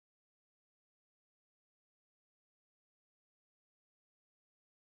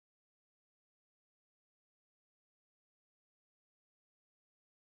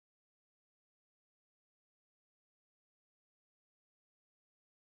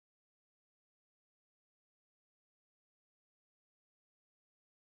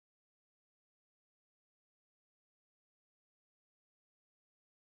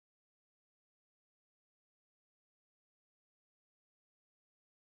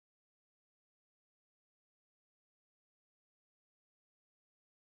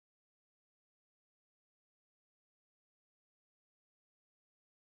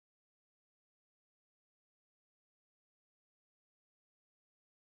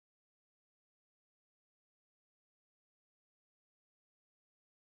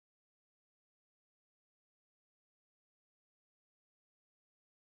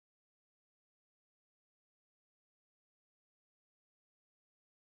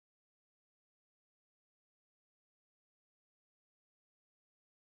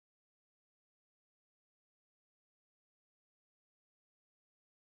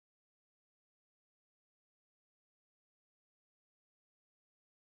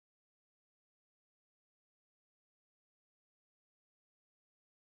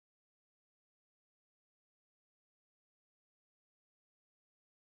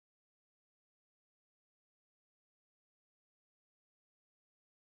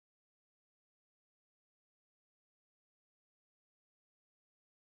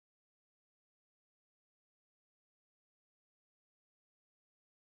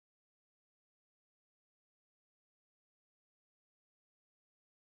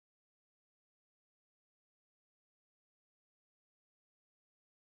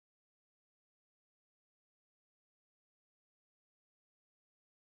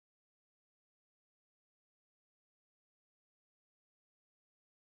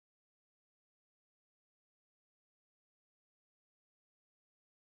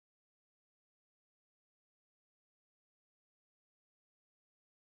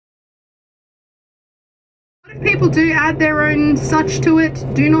If people do add their own such to it,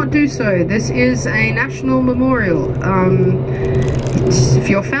 do not do so. This is a national memorial. If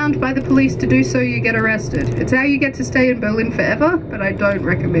you're found by the police to do so, you get arrested. It's how you get to stay in Berlin forever, but I don't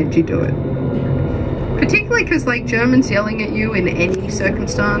recommend you do it. Particularly because, like, Germans yelling at you in any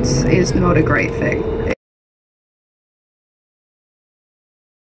circumstance is not a great thing.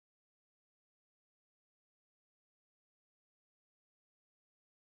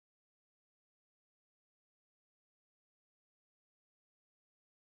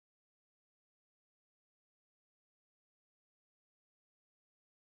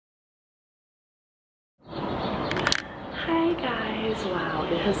 Hi guys, wow,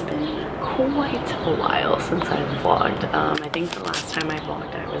 it has been quite a while since I've vlogged. I think the last time I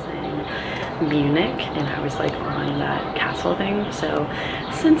vlogged I was in Munich and I was like on that castle thing. So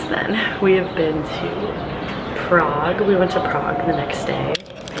since then we have been to Prague. We went to Prague the next day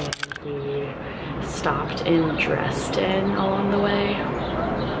and we stopped in Dresden along the way.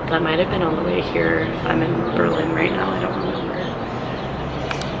 That might have been on the way here. I'm in Berlin right now, I don't remember.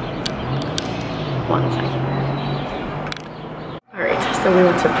 One second. Alright, so we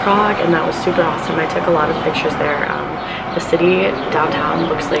went to Prague and that was super awesome. I took a lot of pictures there. The city downtown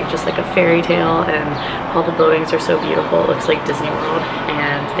looks like just like a fairy tale and all the buildings are so beautiful. It looks like Disney World,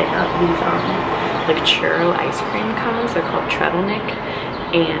 and they have these like churro ice cream cones. They're called Tredelnick,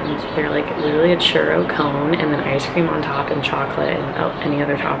 and they're like literally a churro cone and then ice cream on top and chocolate and any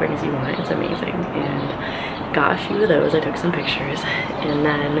other toppings you want. It's amazing. And got a few of those. I took some pictures and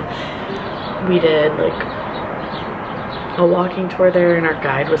then we did like a walking tour there, and our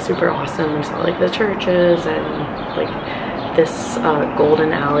guide was super awesome. We saw like the churches and like this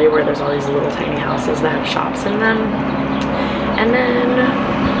golden alley where there's all these little tiny houses that have shops in them. And then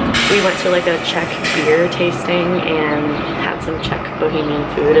we went to like a Czech beer tasting and had some Czech bohemian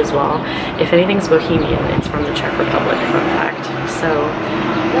food as well. If anything's bohemian, it's from the Czech Republic, fun fact. So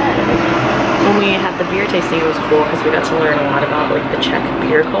when we had the beer tasting, it was cool because we got to learn a lot about like the Czech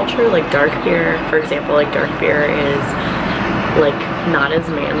beer culture. Like dark beer, for example, like dark beer is like not as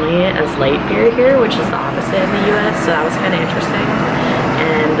manly as light beer here, which is the opposite in the US, so that was kind of interesting.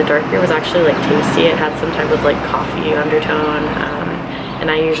 And the dark beer was actually like tasty. It had some type of like coffee undertone, and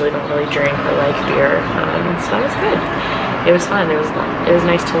I usually don't really drink or like beer, so that was good. It was fun. It was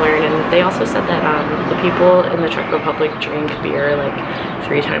nice to learn. And they also said that the people in the Czech Republic drink beer like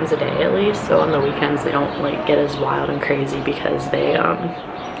 3 times a day at least, so on the weekends they don't like get as wild and crazy because they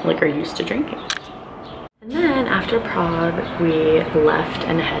like are used to drinking. And then after Prague, we left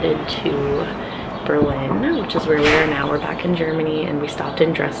and headed to Berlin, which is where we are now. We're back in Germany, and we stopped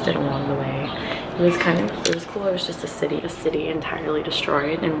in Dresden along the way. It was cool. It was just a city entirely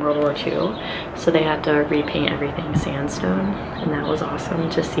destroyed in World War II. So they had to repaint everything sandstone, and that was awesome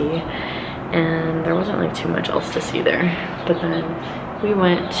to see. And there wasn't like too much else to see there. But then we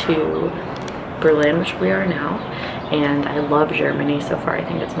went to Berlin, which we are now, and I love Germany so far. I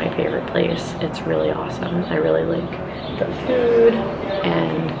think it's my favorite place. It's really awesome. I really like the food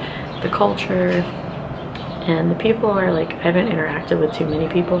and the culture, and the people are like, I haven't interacted with too many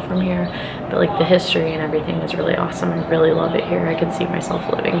people from here, but like the history and everything is really awesome. I really love it here. I can see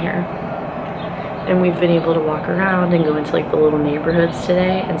myself living here. And we've been able to walk around and go into like the little neighborhoods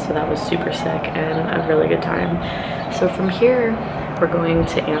today, and so that was super sick and a really good time. So from here we're going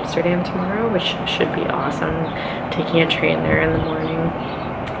to Amsterdam tomorrow, which should be awesome. Taking a train there in the morning.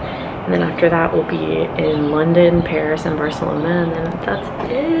 And then after that we'll be in London, Paris, and Barcelona, and then that's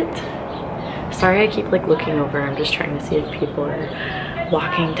it. Sorry I keep like looking over. I'm just trying to see if people are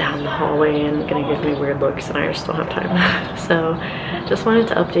walking down the hallway and gonna give me weird looks, and I just don't have time. So just wanted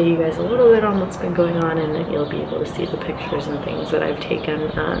to update you guys a little bit on what's been going on, and then you'll be able to see the pictures and things that I've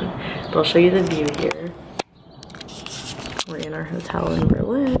taken. But I'll show you the view here. We're in our hotel in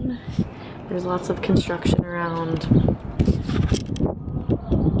Berlin. There's lots of construction around,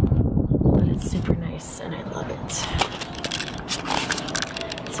 but it's super nice and I love it.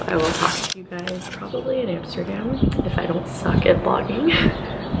 So I will talk to you guys probably in Amsterdam if I don't suck at vlogging.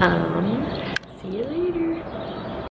 See you later.